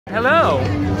Hello!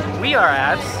 We are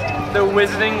at the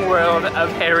Wizarding World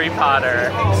of Harry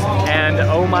Potter. And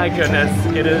oh my goodness,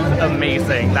 it is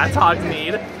amazing. That's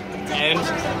Hogsmeade. And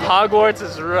Hogwarts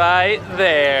is right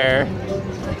there.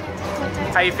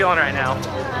 How you feeling right now?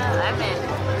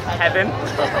 Heaven?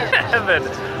 Heaven.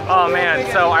 Oh man,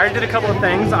 so I already did a couple of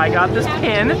things. I got this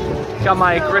pin. Got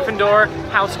my Gryffindor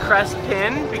House Crest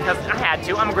pin because I had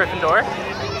to. I'm a Gryffindor.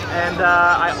 And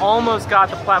I almost got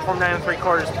the Platform 9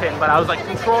 3/4 pin, but I was like,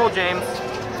 control, James.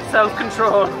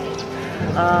 Self-control.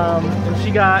 And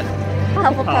she got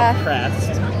Hufflepuff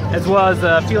Crest, as well as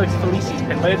Felix Felici's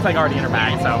pin, but it's like already in her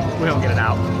bag, so we don't get it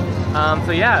out.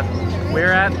 So yeah,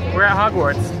 we're at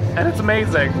Hogwarts, and it's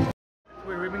amazing.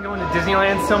 We've been going to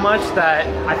Disneyland so much that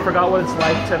I forgot what it's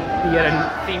like to be at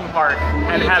a theme park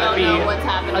and have it be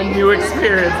a new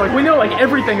experience. Like, we know like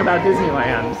everything about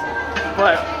Disneyland,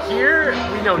 but here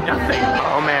we know nothing.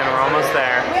 Oh man, we're almost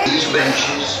there. These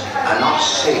benches are not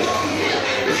safe for you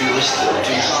if you are still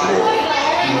too small.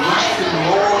 You must be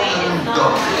more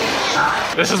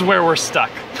indulgent. This is where we're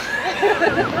stuck.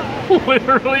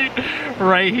 Literally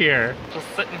right here. Just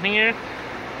sitting here,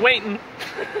 waiting.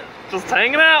 Just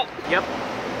hanging out. Yep.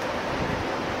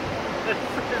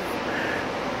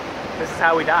 This is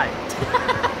how we die.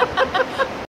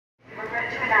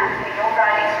 Regret to announce that your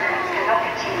ride experience cannot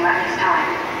continue at this time.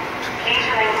 Please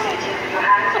remain seated with your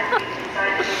hands and feet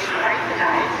inside the seat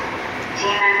exercise.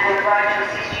 Team members will arrive to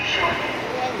assist you shortly.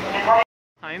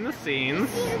 Behind the scenes.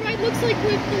 The ride looks like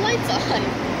with the lights on.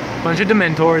 Bunch of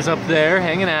Dementors up there,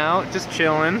 hanging out, just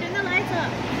chilling. Turn the lights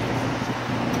up.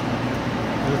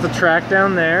 There's the track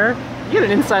down there. You get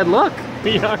an inside look.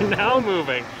 We are now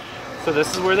moving. So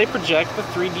this is where they project the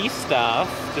 3D stuff,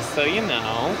 just so you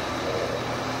know.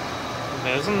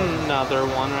 There's another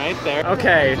one right there.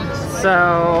 Okay,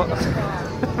 so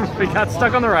we got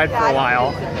stuck on the ride for a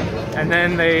while, and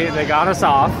then they got us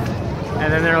off,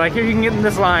 and then they're like, here, you can get in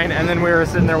this line, and then we were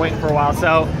sitting there waiting for a while.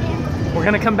 So we're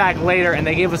gonna come back later, and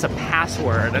they gave us a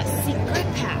password. A secret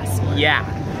password. Yeah.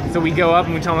 So we go up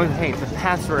and we tell them, hey, the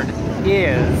password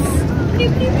is...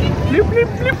 Bloop, bloop,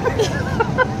 bloop,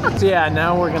 bloop. So yeah,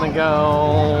 now we're gonna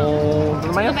go to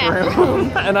the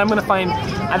bathroom. And I'm gonna find,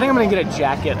 I think I'm gonna get a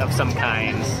jacket of some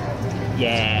kind.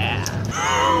 Yeah.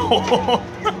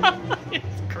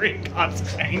 It's Gringotts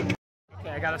tank.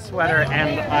 Okay, I got a sweater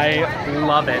and I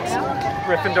love it.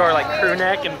 Gryffindor like crew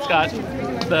neck, and it's got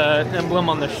the emblem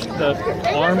on the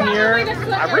arm here.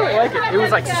 I really like it. It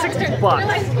was like 60 bucks.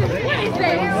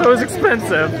 So it was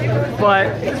expensive, but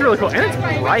it's really cool. And it's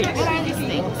bright. What are these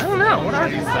things? I don't know. What are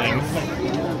these things?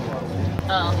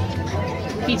 Oh.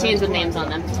 Keychains with names on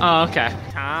them. Oh, okay.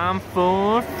 Time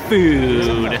for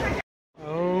food.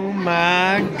 Oh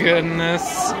my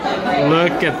goodness.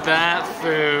 Look at that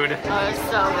food. Oh, it's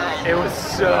so good. It was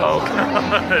so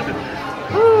good.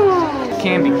 Woo.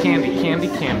 Candy, candy, candy,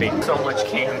 candy. So much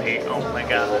candy. Oh my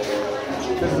god.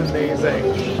 This is amazing.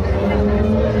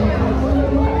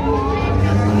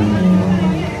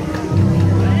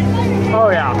 Oh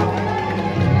yeah.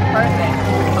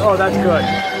 Perfect. Oh, that's good.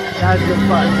 That's good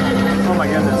fun. Oh my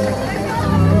goodness.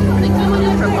 I think someone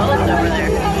got proposed over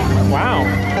there. Wow.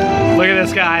 Look at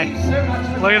this guy.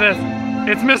 Look at this.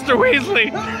 It's Mr.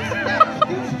 Weasley.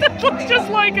 That looks just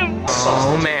like him.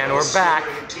 Oh man, we're back.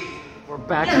 We're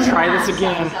back to try this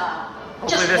again.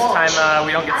 Hopefully this time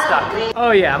we don't get stuck.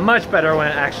 Oh yeah, much better when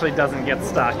it actually doesn't get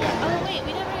stuck. Oh wait,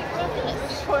 we never accepted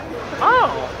this.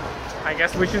 Oh, I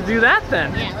guess we should do that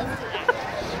then. Yeah, let's do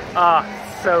that. Ah,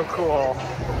 so cool.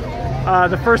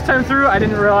 The first time through, I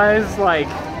didn't realize like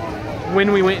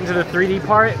when we went into the 3D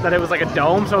part that it was like a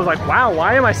dome. So I was like, wow,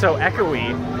 why am I so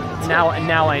echoey? Now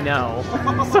I know.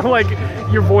 So like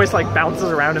your voice like bounces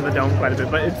around in the dome quite a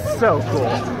bit, but it's so cool.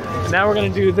 Now we're gonna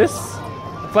do this.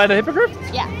 Fly the Hippogriff?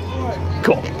 Yeah.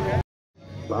 Cool.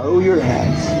 Bow your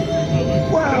heads.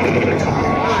 Wow.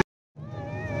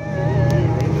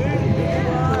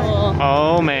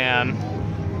 Oh man.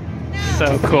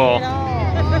 So cool.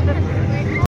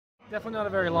 Definitely not a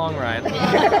very long ride.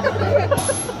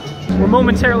 We're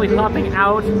momentarily hopping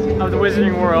out of the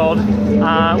Wizarding World.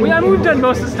 We've done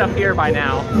most of the stuff here by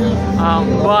now.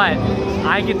 But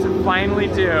I get to finally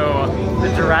do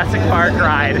the Jurassic Park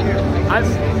ride.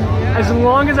 As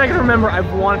long as I can remember,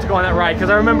 I've wanted to go on that ride because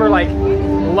I remember like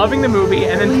loving the movie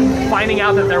and then finding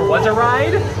out that there was a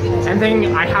ride and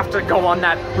thinking I have to go on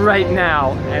that right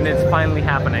now, and it's finally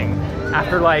happening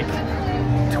after like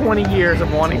 20 years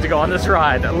of wanting to go on this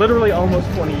ride. Literally almost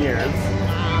 20 years.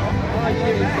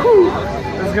 Whew.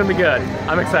 This is gonna be good.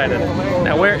 I'm excited.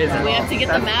 Now where is it? We have to get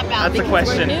the map out. That's the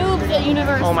question. We're noobs at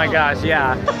Universal. Oh my gosh,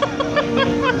 yeah.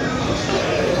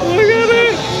 Look at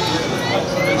it!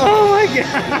 Oh my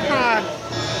god!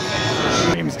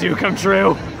 do come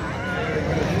true.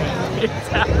 It's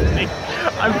happening.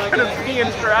 I'm gonna be in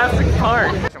Jurassic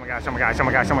Park. Oh my gosh, oh my gosh, oh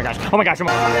my gosh, oh my gosh, oh my gosh, oh my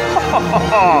gosh.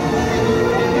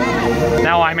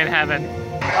 Now I'm in heaven.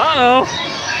 Uh-oh.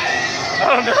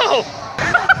 Oh no.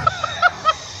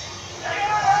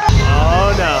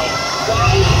 Oh no.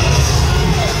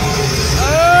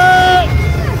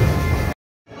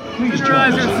 Please didn't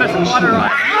realize there was such a water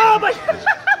ride. Oh my god.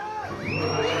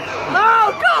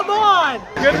 Oh, come on!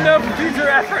 Good enough for future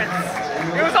reference.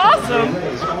 It was awesome,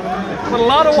 but a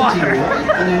lot of water.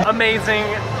 Amazing,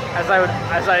 as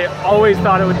I always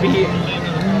thought it would be.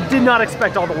 Did not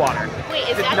expect all the water. Wait,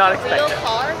 is Did that not a expect real it.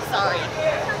 car? Sorry.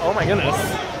 Oh my goodness.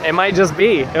 It might just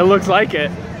be. It looks like it.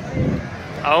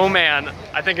 Oh man,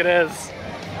 I think it is.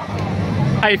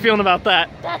 How you feeling about that?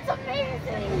 That's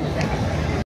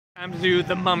amazing. Time to do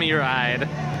the mummy ride.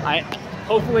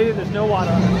 Hopefully there's no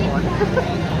water on this one.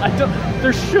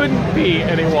 There shouldn't be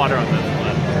any water on this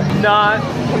one. Not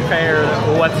prepared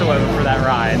whatsoever for that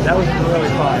ride. That was really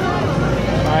fun.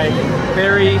 Like,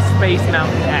 very Space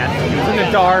Mountain-esque. It was in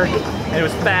the dark, and it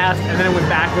was fast, and then it went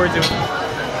backwards. It was,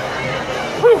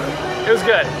 whew, it was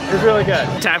good. It was really good.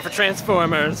 Time for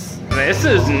Transformers. This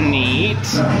is neat.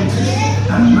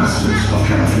 And masters of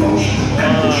camouflage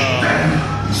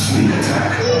and sneak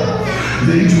attack.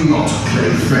 They do not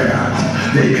play fair.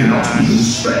 They cannot even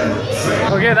spell fair.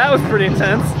 Okay, that was pretty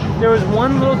intense. There was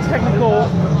one little technical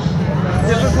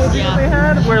difficulty that they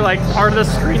had where like part of the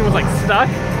screen was like stuck.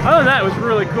 Other than that, it was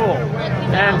really cool.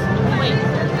 And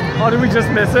oh, did we just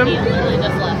miss him? He literally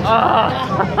just left.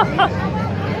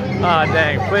 Ah,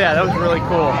 dang. But yeah, that was really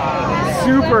cool.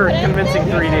 Super convincing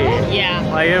 3D. Yeah.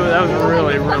 Like that was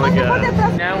really, really good.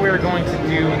 Now we're going to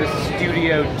do the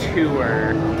studio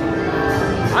tour.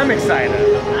 I'm excited.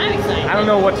 I'm excited. I don't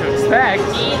know what to expect,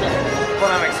 Either.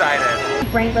 but I'm excited.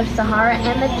 Rainbow Sahara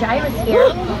and the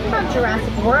Gyrosphere from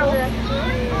Jurassic World.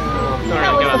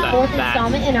 That was the fourth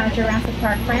installment in our Jurassic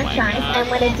Park franchise,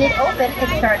 and when it did open, it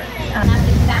started. That's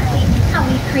exactly how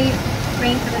we create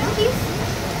rain for the movies.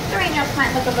 The raindrops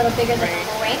might look a little bigger than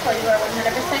normal rain, but you are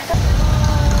 100% correct.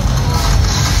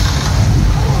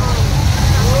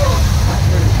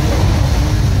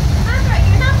 That's right,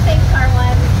 you're not safe, car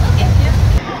one. We'll get you.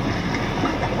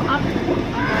 Officer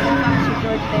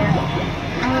George there.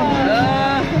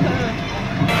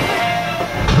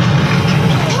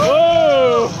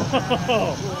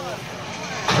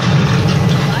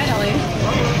 Finally.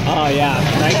 Oh yeah,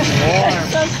 nice and warm.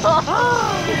 So cool.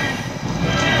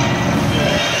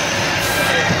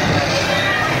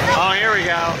 Oh, here we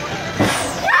go.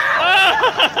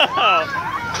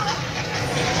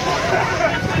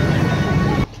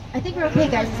 I think we're okay,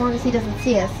 guys, as long as he doesn't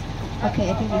see us. Okay,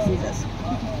 I think he sees us.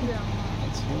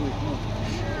 This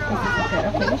isn't good.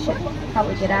 Okay, we should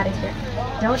probably get out of here.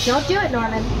 Don't do it,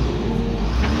 Norman.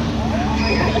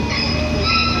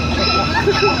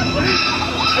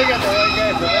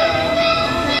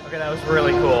 Okay, that was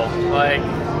really cool. Like,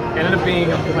 it ended up being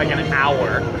like an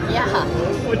hour. Yeah.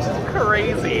 Which is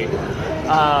crazy.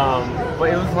 But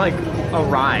it was like a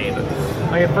ride.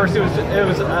 Like at first it was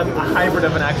a hybrid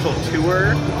of an actual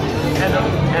tour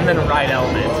and then ride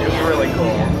elements. It was really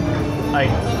cool. Like,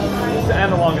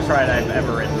 and the longest ride I've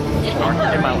ever ridden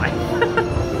in my life.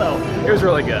 So it was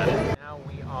really good. Now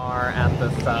we are at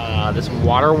this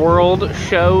Water World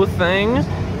show thing,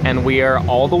 and we are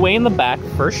all the way in the back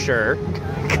for sure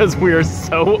because we are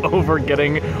so over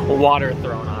getting water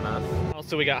thrown on us.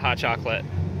 Also, we got hot chocolate.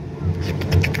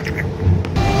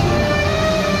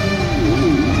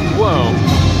 Whoa.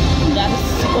 That is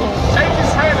so Take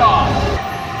his head off!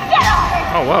 Get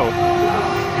off! Oh, whoa.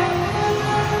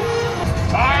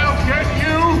 I'll get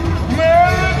you,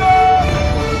 Mariner!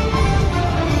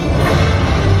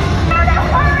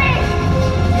 Hurry!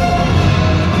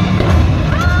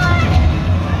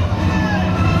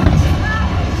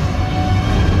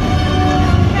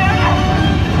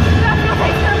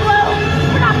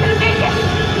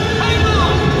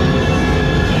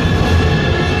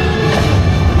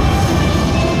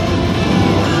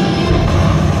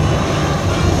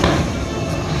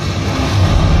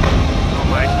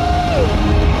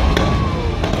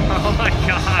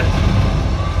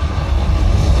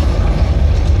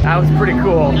 That was pretty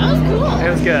cool. That was cool. It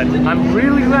was good. I'm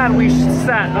really glad we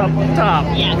sat up top.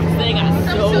 Yeah, because they got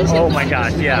so Oh my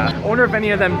gosh, yeah. I wonder if any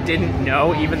of them didn't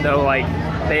know, even though like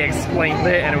they explained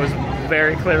it and it was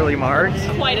very clearly marked.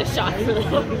 quite a shock for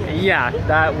them. Yeah,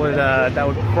 that would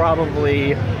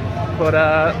probably put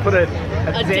a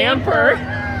damper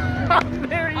on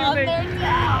their On evening. their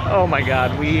down. Oh my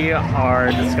god, we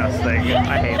are disgusting.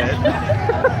 I hate it.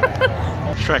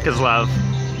 Shrek is love.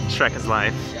 Shrek is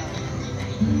life.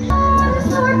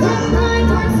 Sort of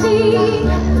like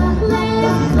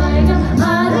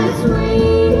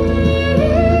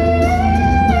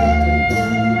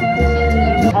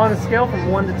scale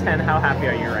from 1 to 10, how happy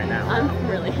are you right now? I'm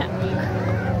really happy.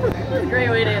 It was a great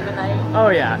way to end the night. Oh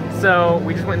yeah, so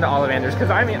we just went into Ollivander's because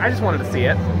I mean, I just wanted to see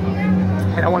it.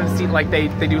 And I wanted to see, like, they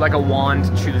do like a wand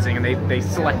choosing and they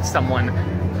select someone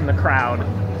from the crowd.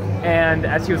 And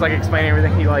as he was like explaining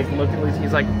everything, he like looked at Lizzy,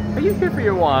 he's like, are you here for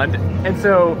your wand? And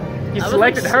so he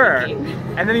selected her.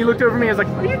 And then he looked over at me and was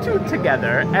like, are you two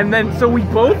together? And then so we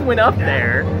both went up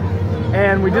there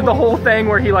and we did the whole thing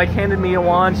where he like handed me a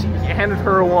wand, she handed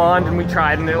her a wand, and we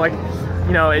tried, and it like,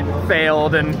 you know, it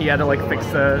failed and he had to like fix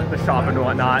the shop and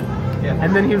whatnot. Yeah.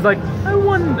 And then he was like, I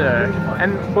wonder.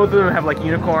 And both of them have like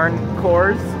unicorn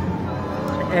cores.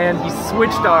 And he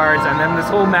switched ours, and then this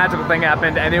whole magical thing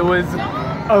happened, and it was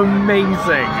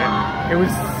amazing. It was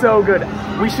so good.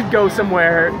 We should go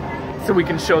somewhere so we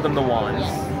can show them the wands.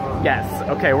 Yes.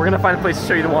 Okay, we're gonna find a place to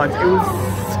show you the wands. It was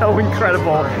so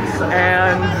incredible,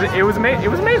 and it was amazing. It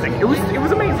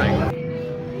was amazing.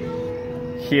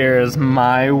 Here's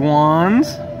my wand.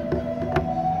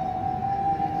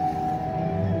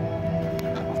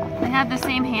 They have the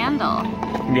same handle.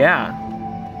 Yeah.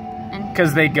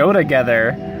 Because they go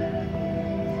together.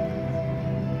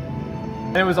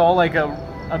 And it was all like a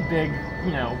big,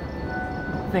 you know,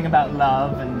 thing about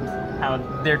love and how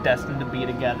they're destined to be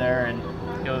together, and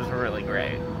it was really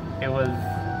great. It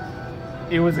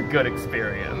was a good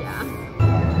experience. Yeah.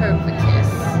 Perfect kiss.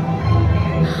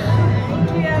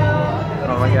 Thank you.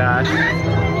 Oh my gosh.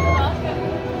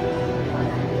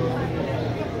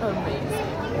 Amazing.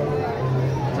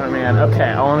 Oh man,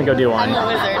 okay, I want to go do one. I'm a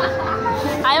wizard.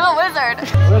 I'm a wizard.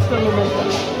 Rest of the momentum.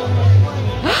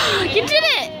 You did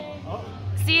it!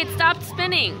 See, it stopped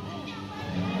spinning.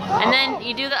 And then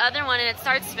you do the other one and it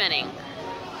starts spinning.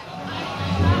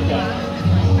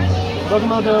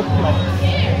 Locomotive.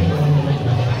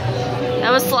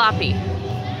 That was sloppy.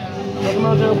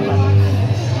 Locomotive.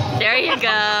 There you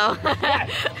go.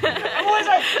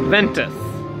 Ventus. It's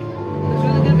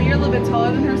really good, but you're a little bit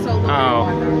taller than her, so a little bit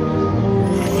longer.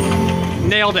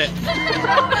 Nailed it.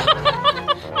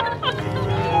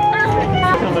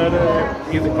 Locomotive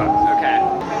music box. Okay.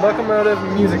 Locomotive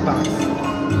music box.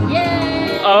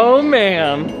 Yay! Oh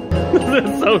man. This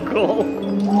is so cool.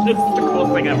 This is the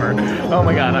coolest thing ever. Oh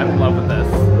my god, I'm in love with this.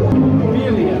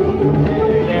 Video.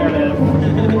 There it is.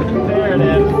 There it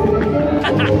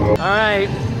is. Alright.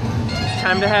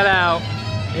 Time to head out.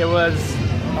 It was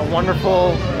a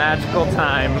wonderful, magical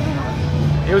time.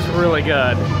 It was really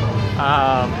good.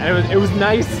 And it was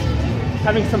nice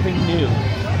having something new.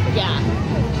 Yeah.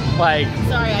 Like,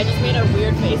 sorry, I just made a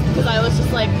weird face because I was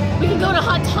just like, we can go to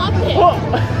Hot Topic. whoa.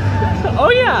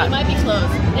 Oh yeah. It might be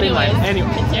closed. Anyways.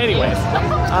 Anyways.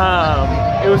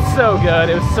 It was so good.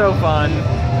 It was so fun.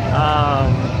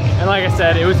 And like I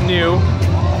said, it was new.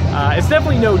 It's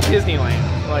definitely no Disneyland.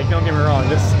 Like, don't get me wrong.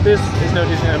 This is no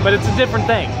Disneyland, but it's a different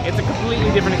thing. It's a completely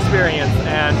different experience,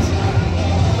 and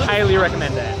highly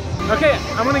recommend it. Okay,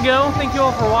 I'm gonna go. Thank you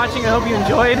all for watching. I hope you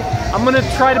enjoyed. I'm gonna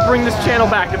try to bring this channel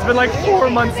back. It's been like 4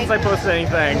 months since I posted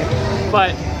anything,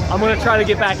 but I'm gonna try to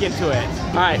get back into it.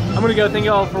 All right, I'm gonna go. Thank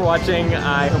you all for watching.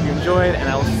 I hope you enjoyed, and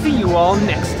I will see you all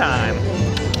next time.